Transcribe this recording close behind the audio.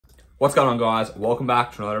What's going on, guys? Welcome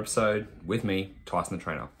back to another episode with me, Tyson the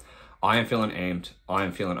Trainer. I am feeling amped. I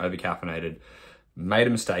am feeling over-caffeinated. Made a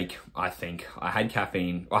mistake, I think. I had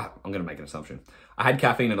caffeine. Well, I'm going to make an assumption. I had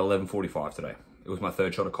caffeine at 11:45 today. It was my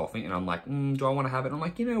third shot of coffee, and I'm like, do I want to have it? I'm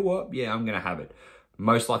like, you know what? Yeah, I'm going to have it.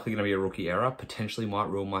 Most likely going to be a rookie error. Potentially might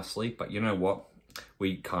ruin my sleep, but you know what?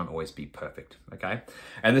 We can't always be perfect, okay?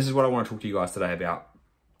 And this is what I want to talk to you guys today about.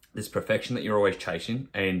 This perfection that you're always chasing,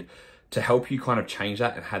 and to help you kind of change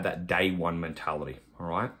that and have that day one mentality, all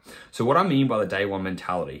right? So what I mean by the day one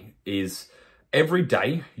mentality is every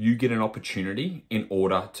day you get an opportunity in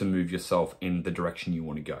order to move yourself in the direction you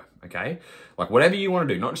want to go, okay? Like whatever you want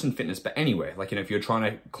to do, not just in fitness, but anywhere. Like, you know, if you're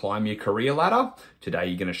trying to climb your career ladder, today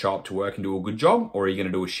you're going to show up to work and do a good job, or are you going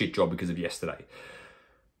to do a shit job because of yesterday?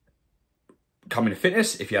 Coming to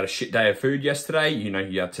fitness, if you had a shit day of food yesterday, you know,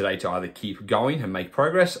 you have today to either keep going and make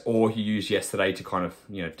progress, or you use yesterday to kind of,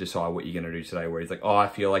 you know, decide what you're going to do today, where it's like, oh, I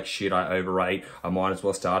feel like shit, I overate, I might as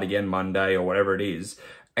well start again Monday or whatever it is.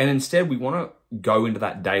 And instead, we want to go into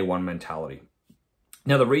that day one mentality.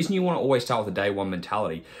 Now, the reason you want to always start with a day one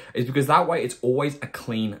mentality is because that way it's always a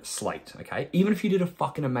clean slate, okay? Even if you did a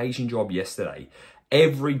fucking amazing job yesterday,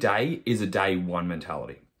 every day is a day one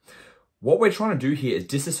mentality. What we're trying to do here is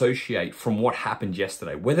disassociate from what happened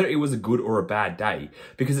yesterday, whether it was a good or a bad day,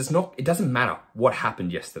 because it doesn't matter what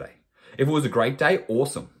happened yesterday. If it was a great day,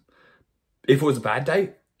 awesome. If it was a bad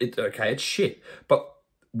day, it's shit. But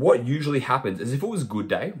what usually happens is if it was a good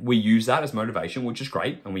day, we use that as motivation, which is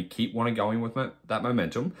great, and we keep wanting going with that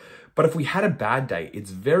momentum. But if we had a bad day,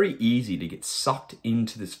 it's very easy to get sucked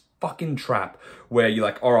into this fucking trap where you're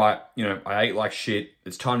like, all right, you know, I ate like shit.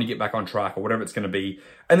 It's time to get back on track or whatever it's going to be.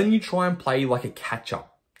 And then you try and play like a catch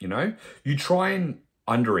up, you know, you try and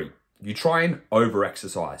undereat. You try and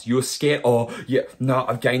over-exercise. You're scared, oh, yeah, no,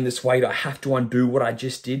 I've gained this weight. I have to undo what I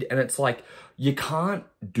just did. And it's like, you can't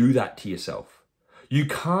do that to yourself. You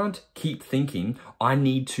can't keep thinking, I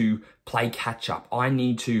need to play catch up. I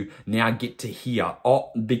need to now get to here.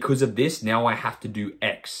 Oh, because of this, now I have to do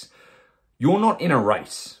X. You're not in a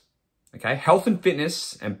race. Okay, health and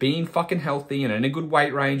fitness and being fucking healthy and in a good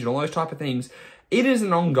weight range and all those type of things, it is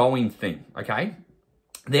an ongoing thing, okay?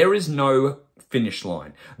 There is no finish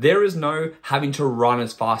line. There is no having to run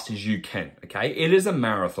as fast as you can, okay? It is a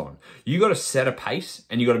marathon. You got to set a pace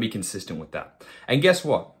and you got to be consistent with that. And guess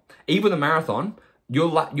what? Even the marathon, your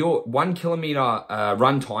 1 kilometer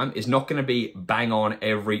run time is not going to be bang on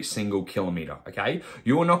every single kilometer, okay?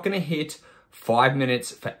 You're not going to hit 5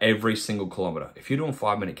 minutes for every single kilometer. If you're doing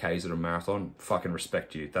 5-minute Ks at a marathon, fucking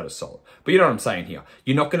respect you. That is solid. But you know what I'm saying here.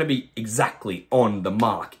 You're not going to be exactly on the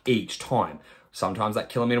mark each time. Sometimes that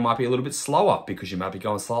kilometer might be a little bit slower because you might be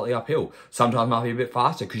going slightly uphill. Sometimes it might be a bit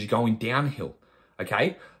faster because you're going downhill.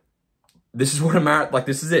 Okay? This is what a marathon, like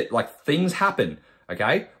this is it. Like things happen.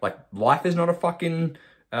 Okay? Like life is not a fucking,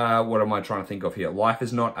 what am I trying to think of here? Life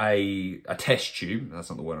is not a test tube. That's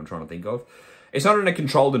not the word I'm trying to think of. It's not in a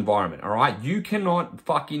controlled environment, all right? You cannot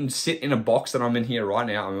fucking sit in a box that I'm in here right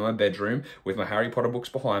now. I'm in my bedroom with my Harry Potter books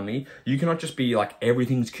behind me. You cannot just be like,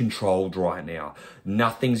 everything's controlled right now.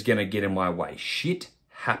 Nothing's gonna get in my way. Shit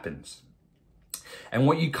happens. And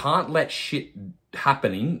what you can't let shit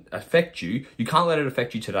happening affect you, you can't let it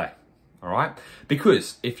affect you today, all right?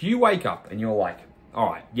 Because if you wake up and you're like, all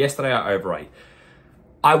right, yesterday I overate.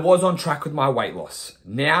 I was on track with my weight loss.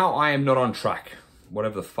 Now I am not on track.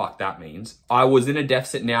 Whatever the fuck that means. I was in a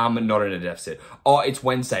deficit, now I'm not in a deficit. Oh, it's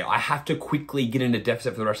Wednesday. I have to quickly get into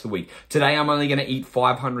deficit for the rest of the week. Today, I'm only gonna eat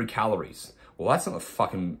 500 calories. Well, that's not the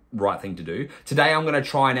fucking right thing to do. Today, I'm gonna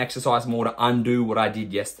try and exercise more to undo what I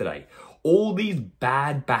did yesterday. All these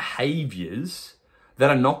bad behaviors that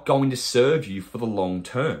are not going to serve you for the long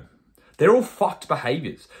term. They're all fucked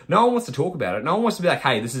behaviors. No one wants to talk about it. No one wants to be like,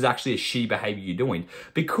 hey, this is actually a shitty behavior you're doing.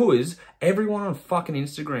 Because everyone on fucking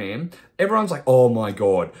Instagram, everyone's like, oh my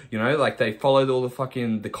God. You know, like they follow all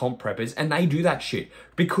the comp preppers and they do that shit.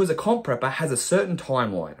 Because a comp prepper has a certain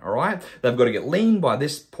timeline, all right? They've got to get lean by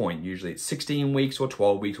this point. Usually it's 16 weeks or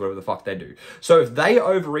 12 weeks, whatever the fuck they do. So if they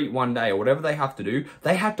overeat one day or whatever they have to do,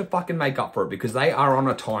 they have to fucking make up for it because they are on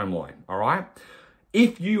a timeline, all right?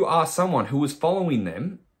 If you are someone who is following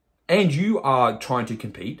them, and you are trying to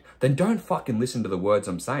compete, then don't fucking listen to the words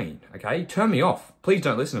I'm saying, okay? Turn me off. Please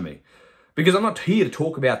don't listen to me. Because I'm not here to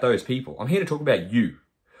talk about those people. I'm here to talk about you,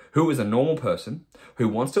 who is a normal person, who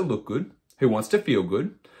wants to look good, who wants to feel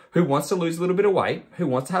good, who wants to lose a little bit of weight, who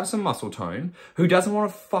wants to have some muscle tone, who doesn't want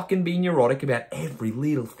to fucking be neurotic about every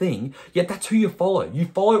little thing, yet that's who you follow. You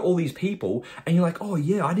follow all these people, and you're like, oh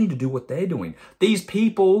yeah, I need to do what they're doing. These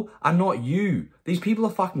people are not you. These people are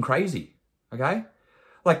fucking crazy, okay?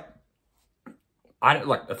 Like, I don't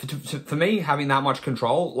like, for me, having that much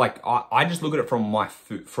control, like I just look at it from my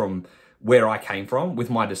food, from where I came from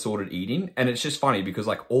with my disordered eating. And it's just funny because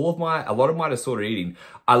like a lot of my disordered eating,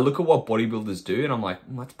 I look at what bodybuilders do and I'm like,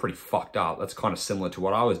 that's pretty fucked up. That's kind of similar to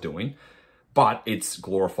what I was doing, but it's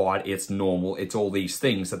glorified, it's normal, it's all these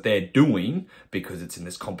things that they're doing because it's in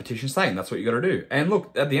this competition saying that's what you got to do. And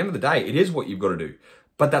look, at the end of the day, it is what you've got to do,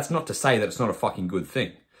 but that's not to say that it's not a fucking good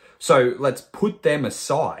thing. So let's put them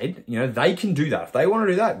aside. You know, they can do that. If they want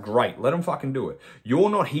to do that, great. Let them fucking do it.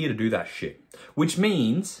 You're not here to do that shit. Which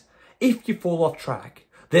means if you fall off track,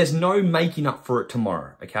 there's no making up for it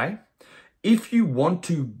tomorrow, okay? If you want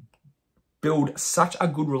to build such a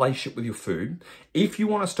good relationship with your food, if you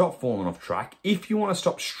want to stop falling off track, if you want to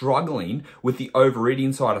stop struggling with the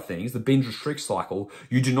overeating side of things, the binge restrict cycle,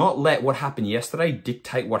 you do not let what happened yesterday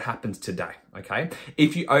dictate what happens today, okay?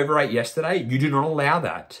 If you overate yesterday, you do not allow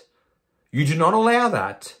that. You do not allow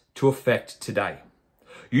that to affect today.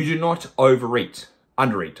 You do not undereat,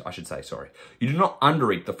 I should say, sorry. You do not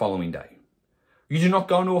undereat the following day. You do not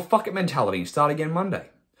go into a fuck it mentality and start again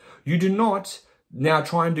Monday. You do not now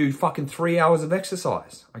try and do fucking 3 hours of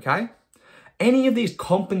exercise, okay? Any of these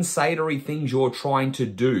compensatory things you're trying to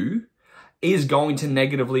do is going to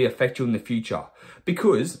negatively affect you in the future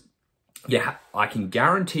because yeah, I can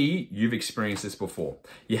guarantee you've experienced this before.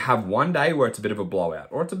 You have one day where it's a bit of a blowout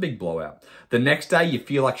or it's a big blowout. The next day you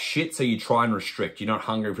feel like shit, so you try and restrict. You're not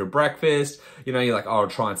hungry for breakfast. You know, you're like, oh, I'll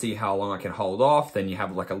try and see how long I can hold off. Then you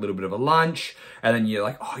have like a little bit of a lunch and then you're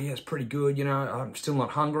like, oh yeah, it's pretty good. You know, I'm still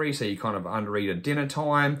not hungry. So you kind of undereat at dinner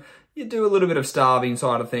time. You do a little bit of starving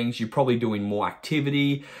side of things. You're probably doing more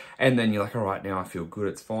activity. And then you're like, all right, now I feel good.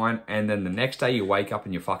 It's fine. And then the next day you wake up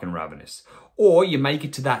and you're fucking ravenous. Or you make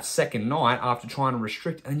it to that second night after trying to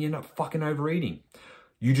restrict and you end up fucking overeating.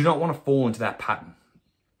 You do not want to fall into that pattern.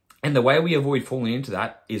 And the way we avoid falling into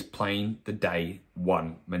that is playing the day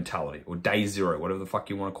one mentality or day zero, whatever the fuck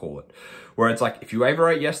you want to call it. Where it's like, if you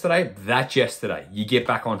overate yesterday, that's yesterday. You get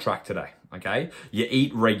back on track today, okay? You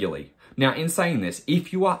eat regularly. Now, in saying this,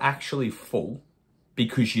 if you are actually full,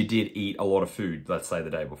 because you did eat a lot of food, let's say the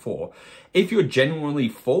day before, if you're genuinely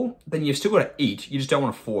full, then you've still got to eat. You just don't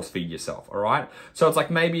want to force feed yourself, all right? So it's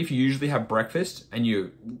like maybe if you usually have breakfast and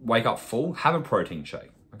you wake up full, have a protein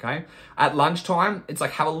shake, okay? At lunchtime, it's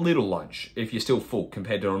like have a little lunch if you're still full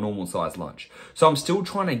compared to a normal sized lunch. So I'm still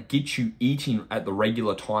trying to get you eating at the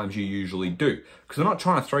regular times you usually do because we're not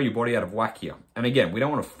trying to throw your body out of whack here. And again, we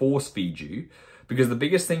don't want to force feed you because the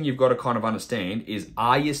biggest thing you've got to kind of understand is,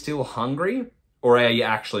 are you still hungry? Or are you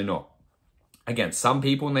actually not? Again, some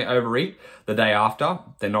people when they overeat, the day after,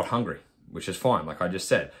 they're not hungry, which is fine. Like I just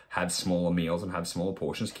said, have smaller meals and have smaller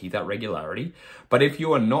portions, keep that regularity. But if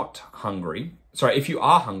you are not hungry, if you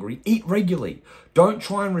are hungry, eat regularly. Don't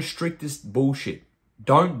try and restrict this bullshit.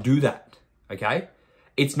 Don't do that, okay?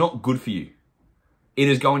 It's not good for you. It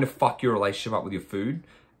is going to fuck your relationship up with your food.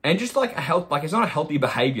 And just like it's not a healthy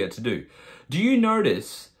behavior to do. Do you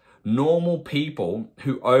notice normal people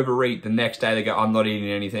who overeat the next day, they go, I'm not eating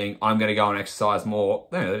anything, I'm going to go and exercise more?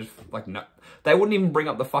 No, they're just like, no. They wouldn't even bring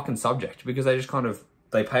up the fucking subject because they just kind of,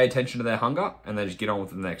 they pay attention to their hunger and they just get on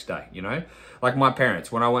with it the next day, you know? Like my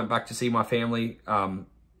parents, when I went back to see my family for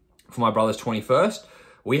my brother's 21st,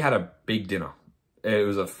 we had a big dinner. It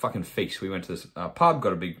was a fucking feast. We went to this pub,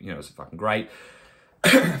 got a big, you know, it was fucking great.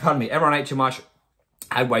 Pardon me, everyone ate too much,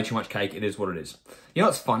 had way too much cake. It is what it is. You know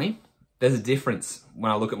what's funny? There's a difference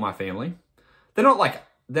when I look at my family. They're not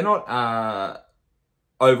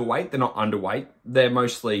overweight, they're not underweight. They're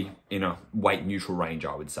mostly in a weight neutral range,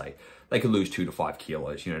 I would say. They could lose 2 to 5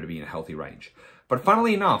 kilos, you know, to be in a healthy range. But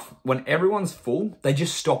funnily enough, when everyone's full, they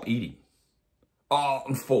just stop eating. Oh,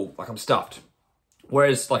 I'm full, like I'm stuffed.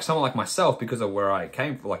 Whereas like someone like myself, because of where I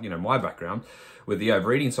came from, like, you know, my background with the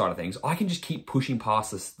overeating side of things, I can just keep pushing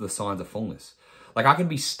past the signs of fullness. Like I can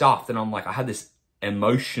be stuffed and I'm like, I had this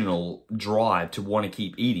emotional drive to want to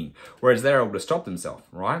keep eating, whereas they're able to stop themselves,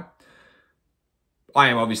 right? I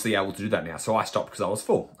am obviously able to do that now, so I stopped because I was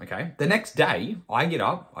full, okay? The next day, I get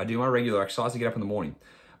up, I do my regular exercise, I get up in the morning.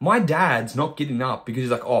 My dad's not getting up because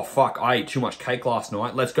he's like, oh fuck, I ate too much cake last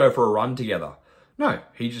night, let's go for a run together. No,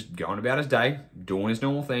 he's just going about his day, doing his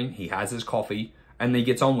normal thing, he has his coffee, and then he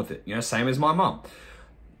gets on with it, you know, same as my mum.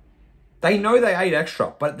 They know they ate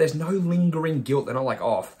extra, but there's no lingering guilt. They're not like,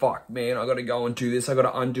 oh, fuck, man, I got to go and do this. I got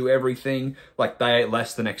to undo everything. Like, they ate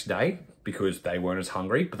less the next day because they weren't as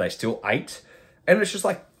hungry, but they still ate. And it's just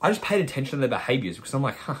like, I just paid attention to their behaviors because I'm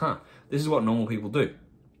like, haha, this is what normal people do.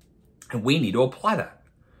 And we need to apply that.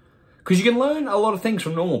 Because you can learn a lot of things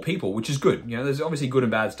from normal people, which is good. You know, there's obviously good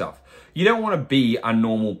and bad stuff. You don't want to be a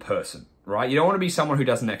normal person. right? You don't want to be someone who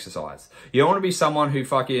doesn't exercise. You don't want to be someone who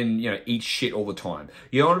fucking, eats shit all the time.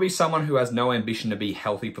 You don't want to be someone who has no ambition to be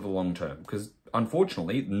healthy for the long term, because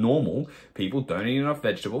unfortunately, normal people don't eat enough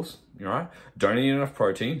vegetables, right? Don't eat enough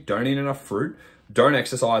protein, don't eat enough fruit, don't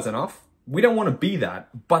exercise enough. We don't want to be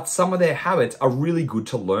that, but some of their habits are really good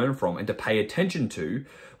to learn from and to pay attention to,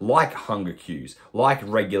 like hunger cues, like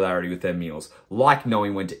regularity with their meals, like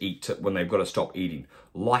knowing when to eat when they've got to stop eating,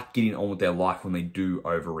 like getting on with their life when they do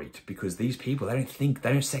overeat. Because these people, they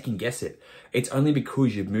don't second guess it. It's only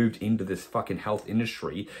because you've moved into this fucking health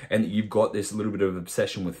industry and you've got this little bit of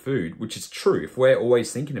obsession with food, which is true. If we're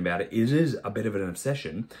always thinking about it, it is a bit of an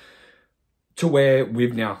obsession, to where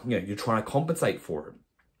we've now, you're trying to compensate for it.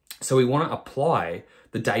 So we want to apply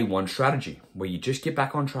the day one strategy where you just get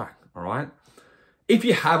back on track, all right? If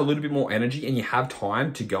you have a little bit more energy and you have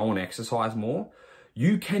time to go and exercise more,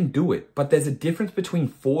 you can do it. But there's a difference between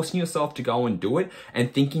forcing yourself to go and do it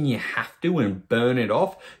and thinking you have to and burn it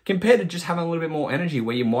off, compared to just having a little bit more energy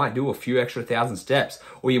where you might do a few extra 1,000 steps,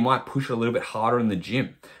 or you might push it a little bit harder in the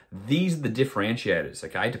gym. These are the differentiators,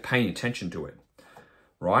 okay, to paying attention to it,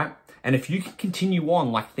 right? And if you can continue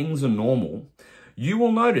on like things are normal, you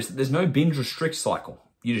will notice that there's no binge restrict cycle.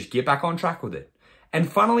 You just get back on track with it.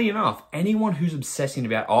 And funnily enough, anyone who's obsessing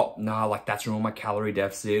about, oh, no, like that's ruined my calorie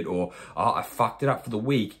deficit, or oh, I fucked it up for the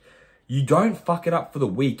week. You don't fuck it up for the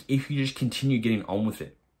week if you just continue getting on with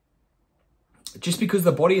it. Just because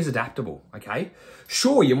the body is adaptable, okay?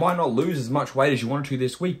 Sure, you might not lose as much weight as you wanted to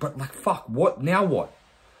this week, but like, fuck, what? Now what?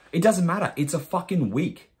 It doesn't matter. It's a fucking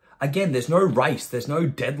week. Again, there's no race. There's no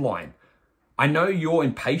deadline. I know you're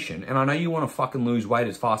impatient and I know you want to fucking lose weight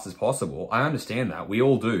as fast as possible. I understand that. We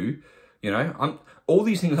all do. All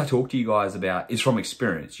these things I talk to you guys about is from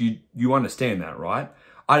experience. You understand that, right?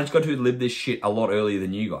 I just got to live this shit a lot earlier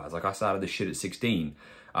than you guys. Like I started this shit at 16.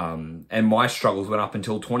 And my struggles went up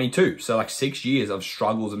until 22. So like 6 years of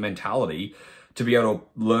struggles and mentality to be able to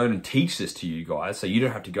learn and teach this to you guys so you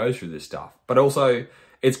don't have to go through this stuff. But also,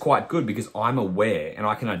 it's quite good because I'm aware and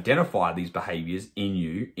I can identify these behaviors in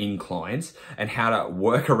you, in clients, and how to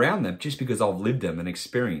work around them just because I've lived them and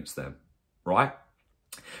experienced them, right?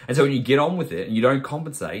 And so when you get on with it and you don't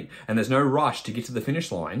compensate and there's no rush to get to the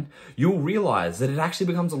finish line, you'll realize that it actually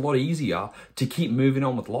becomes a lot easier to keep moving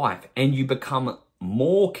on with life, and you become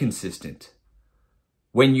more consistent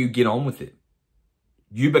when you get on with it.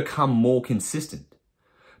 You become more consistent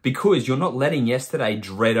because you're not letting yesterday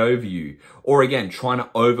dread over you, or again, trying to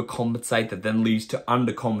overcompensate that then leads to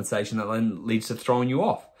undercompensation that then leads to throwing you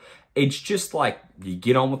off. It's just like you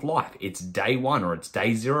get on with life. It's day one or it's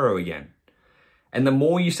day zero again. And the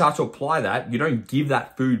more you start to apply that, you don't give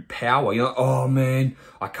that food power. You're like, oh man,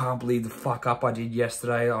 I can't believe the fuck up I did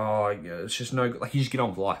yesterday. Oh, it's just no, like you just get on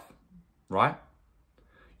with life, right?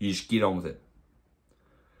 You just get on with it.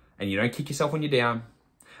 And you don't kick yourself when you're down.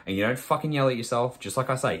 And you don't fucking yell at yourself. Just like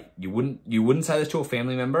I say, you wouldn't say this to a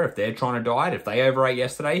family member if they're trying to diet. If they overate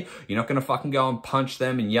yesterday, you're not going to fucking go and punch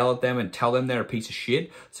them and yell at them and tell them they're a piece of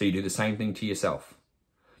shit. So you do the same thing to yourself.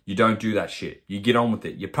 You don't do that shit. You get on with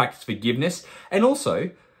it. You practice forgiveness. And also,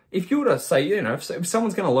 if you were to say, if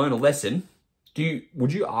someone's going to learn a lesson,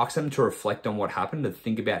 would you ask them to reflect on what happened, to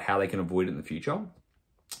think about how they can avoid it in the future?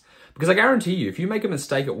 Because I guarantee you, if you make a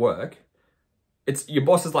mistake at work, your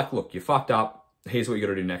boss is like, look, you fucked up. Here's what you got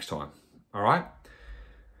to do next time. All right?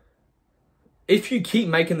 If you keep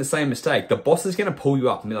making the same mistake, the boss is going to pull you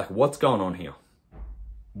up and be like, what's going on here?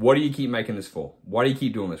 What do you keep making this for? Why do you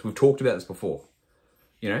keep doing this? We've talked about this before.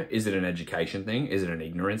 Is it an education thing? Is it an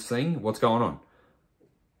ignorance thing? What's going on?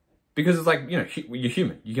 Because it's like, you're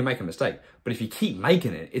human. You can make a mistake. But if you keep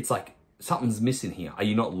making it, it's like something's missing here. Are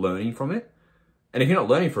you not learning from it? And if you're not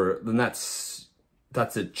learning from it, then that's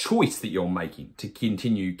a choice that you're making to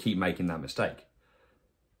keep making that mistake.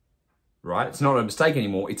 Right? It's not a mistake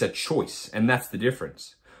anymore. It's a choice. And that's the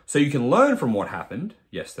difference. So you can learn from what happened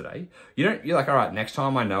yesterday. You're like, all right, next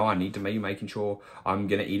time I know I need to be making sure I'm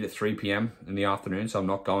going to eat at 3 p.m. in the afternoon. So I'm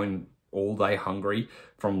not going all day hungry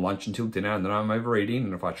from lunch until dinner and then I'm overeating.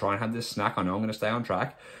 And if I try and have this snack, I know I'm going to stay on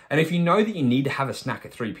track. And if you know that you need to have a snack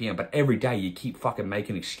at 3 p.m., but every day you keep fucking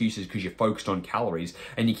making excuses because you're focused on calories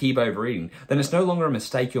and you keep overeating, then it's no longer a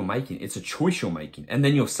mistake you're making. It's a choice you're making. And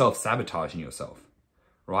then you're self-sabotaging yourself,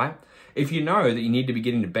 right? If you know that you need to be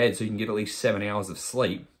getting to bed so you can get at least 7 hours of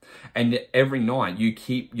sleep, and every night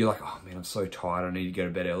you're like, oh man, I'm so tired, I need to go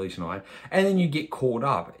to bed early tonight. And then you get caught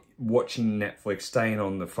up watching Netflix, staying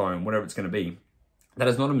on the phone, whatever it's going to be. That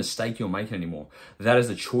is not a mistake you're making anymore. That is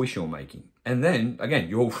a choice you're making. And then again,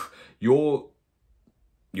 you're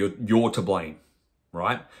to blame,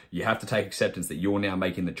 right? You have to take acceptance that you're now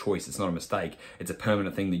making the choice. It's not a mistake. It's a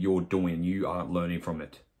permanent thing that you're doing. You aren't learning from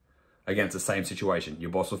it. Again, it's the same situation. Your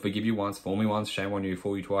boss will forgive you once, fool me once, shame on you,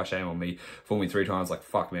 fool you twice, shame on me, fool me 3 times, like,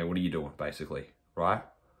 fuck, man, what are you doing, basically, right?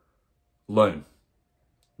 Learn.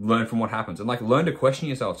 Learn from what happens. And, like, learn to question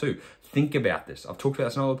yourself, too. Think about this. I've talked about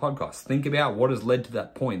this in other podcasts. Think about what has led to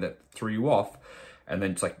that point that threw you off. And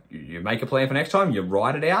then it's like, you make a plan for next time, you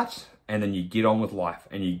write it out, and then you get on with life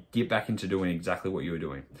and you get back into doing exactly what you were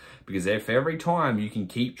doing. Because if every time you can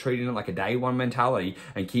keep treating it like a day one mentality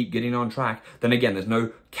and keep getting on track, then again, there's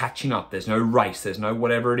no catching up, there's no race, there's no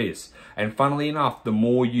whatever it is. And funnily enough, the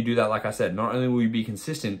more you do that, like I said, not only will you be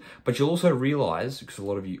consistent, but you'll also realize, because a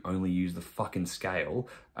lot of you only use the fucking scale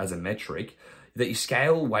as a metric, that your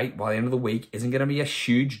scale weight by the end of the week isn't going to be a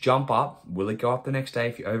huge jump up. Will it go up the next day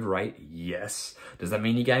if you overate? Yes. Does that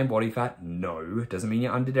mean you gain body fat? No. Does it mean you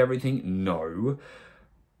undid everything? No.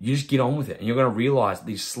 You just get on with it. And you're going to realize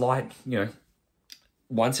these slight,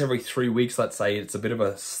 once every 3 weeks, let's say, it's a bit of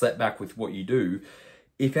a setback with what you do.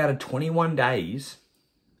 If out of 21 days,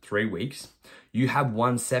 3 weeks, you have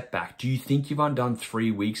one setback, do you think you've undone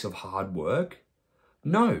 3 weeks of hard work?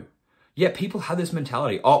 No. Yeah, people have this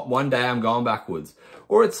mentality, oh, one day I'm going backwards.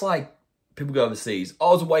 Or it's like, people go overseas, oh,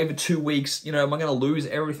 I was away for 2 weeks, am I going to lose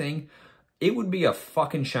everything? It would be a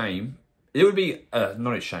fucking shame. It would be,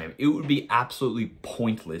 not a shame, it would be absolutely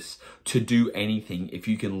pointless to do anything if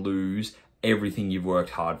you can lose everything you've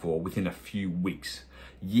worked hard for within a few weeks.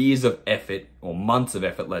 Years of effort, or months of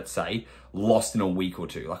effort, let's say, lost in a week or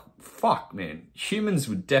two. Like, fuck, man. Humans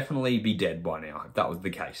would definitely be dead by now if that was the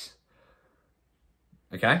case.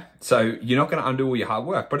 Okay, so you're not going to undo all your hard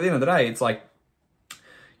work. But at the end of the day, it's like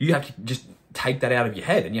you have to just take that out of your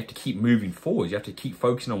head and you have to keep moving forward. You have to keep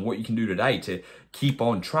focusing on what you can do today to keep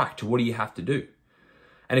on track to what do you have to do.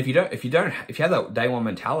 And if you have that day one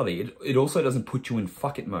mentality, it also doesn't put you in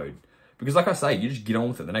fuck it mode. Because like I say, you just get on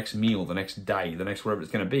with it the next meal, the next day, the next whatever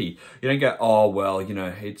it's going to be. You don't go, oh, well,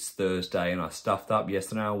 it's Thursday and I stuffed up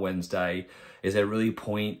yesterday on Wednesday. Is there really a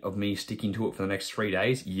point of me sticking to it for the next 3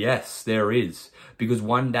 days? Yes, there is. Because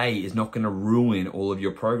one day is not going to ruin all of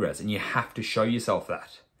your progress. And you have to show yourself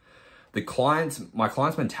that. My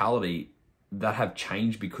clients' mentality that have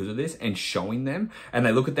changed because of this and showing them, and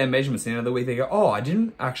they look at their measurements at the end of the week, they go, oh, I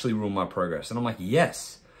didn't actually ruin my progress. And I'm like,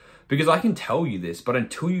 yes. Because I can tell you this, but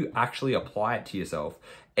until you actually apply it to yourself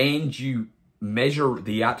and you measure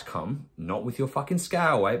the outcome, not with your fucking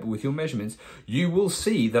scale weight, but with your measurements, you will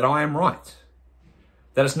see that I am right.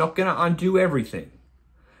 That it's not going to undo everything.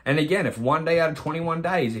 And again, if one day out of 21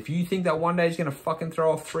 days, if you think that one day is going to fucking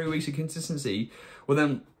throw off 3 weeks of consistency, well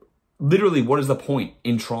then, literally, what is the point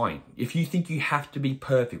in trying? If you think you have to be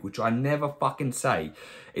perfect, which I never fucking say,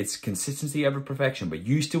 it's consistency over perfection, but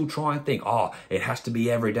you still try and think, oh, it has to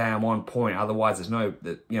be every day I'm on point, otherwise there's no,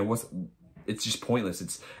 it's just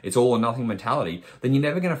pointless. It's all or nothing mentality. Then you're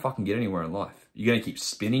never going to fucking get anywhere in life. You're going to keep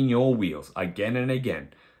spinning your wheels again and again.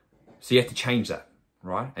 So you have to change that,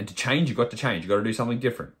 right? And to change, you've got to change. You've got to do something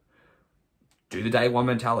different. Do the day one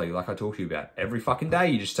mentality like I talked to you about. Every fucking day,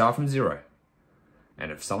 you just start from zero.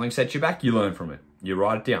 And if something sets you back, you learn from it. You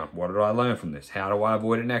write it down. What did I learn from this? How do I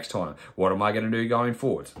avoid it next time? What am I going to do going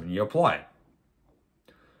forward? And you apply it.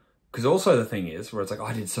 Because also the thing is, where it's like, oh,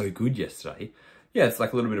 I did so good yesterday. Yeah, it's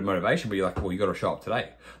like a little bit of motivation, but you're like, well, you got to show up today.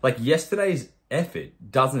 Like yesterday's effort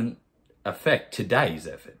doesn't affect today's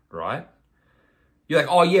effort, right? You're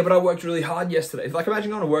like, oh yeah, but I worked really hard yesterday. It's like, imagine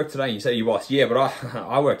going to work today and you say to your boss, yeah, but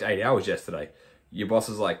I worked 8 hours yesterday. Your boss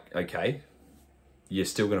is like, okay, you're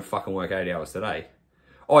still going to fucking work 8 hours today.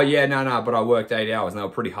 Oh yeah, no, but I worked 8 hours and they were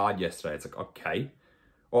pretty hard yesterday. It's like, okay.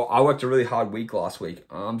 Or I worked a really hard week last week.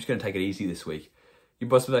 I'm just going to take it easy this week. Your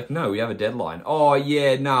boss will be like, no, we have a deadline. Oh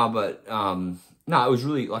yeah, but no, it was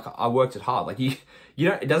really like, I worked it hard. Like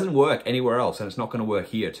it doesn't work anywhere else and it's not going to work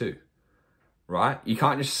here too. Right? You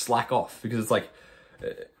can't just slack off because it's like,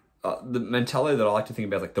 the mentality that I like to think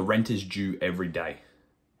about is like the rent is due every day.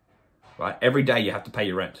 Right? Every day you have to pay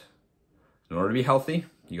your rent. In order to be healthy,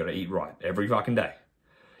 you got to eat right every fucking day.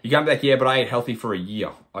 You can't be like, yeah, but I ate healthy for a year.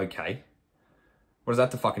 Okay. What does that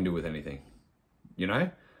have to fucking do with anything? You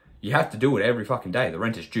have to do it every fucking day. The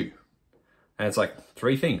rent is due. And it's like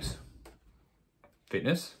 3 things.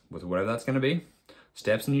 Fitness, with whatever that's going to be.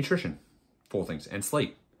 Steps and nutrition. 4 things. And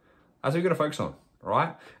sleep. That's what you got to focus on.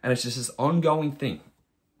 Right? And it's just this ongoing thing.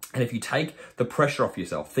 And if you take the pressure off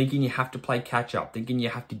yourself, thinking you have to play catch up, thinking you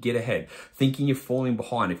have to get ahead, thinking you're falling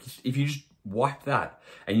behind, if you just wipe that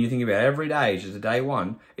and you think about every day as just a day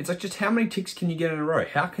one, it's like, just how many ticks can you get in a row?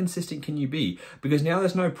 How consistent can you be? Because now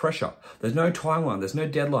there's no pressure. There's no timeline. There's no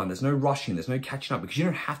deadline. There's no rushing. There's no catching up because you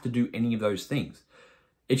don't have to do any of those things.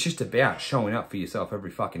 It's just about showing up for yourself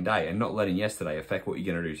every fucking day and not letting yesterday affect what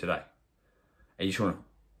you're going to do today. And you just want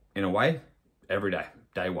to, in a way, every day,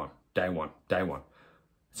 day one. Day one.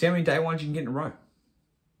 See how many day ones you can get in a row.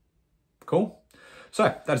 Cool? So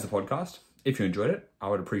that is the podcast. If you enjoyed it, I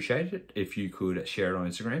would appreciate it if you could share it on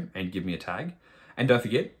Instagram and give me a tag. And don't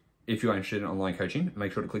forget, if you are interested in online coaching,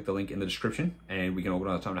 make sure to click the link in the description and we can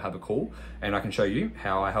organize time to have a call and I can show you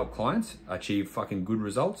how I help clients achieve fucking good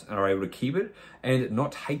results and are able to keep it and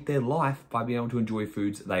not hate their life by being able to enjoy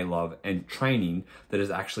foods they love and training that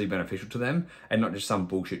is actually beneficial to them and not just some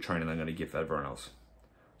bullshit training they're going to give everyone else.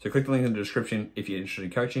 So click the link in the description if you're interested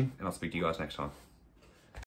in coaching and I'll speak to you guys next time.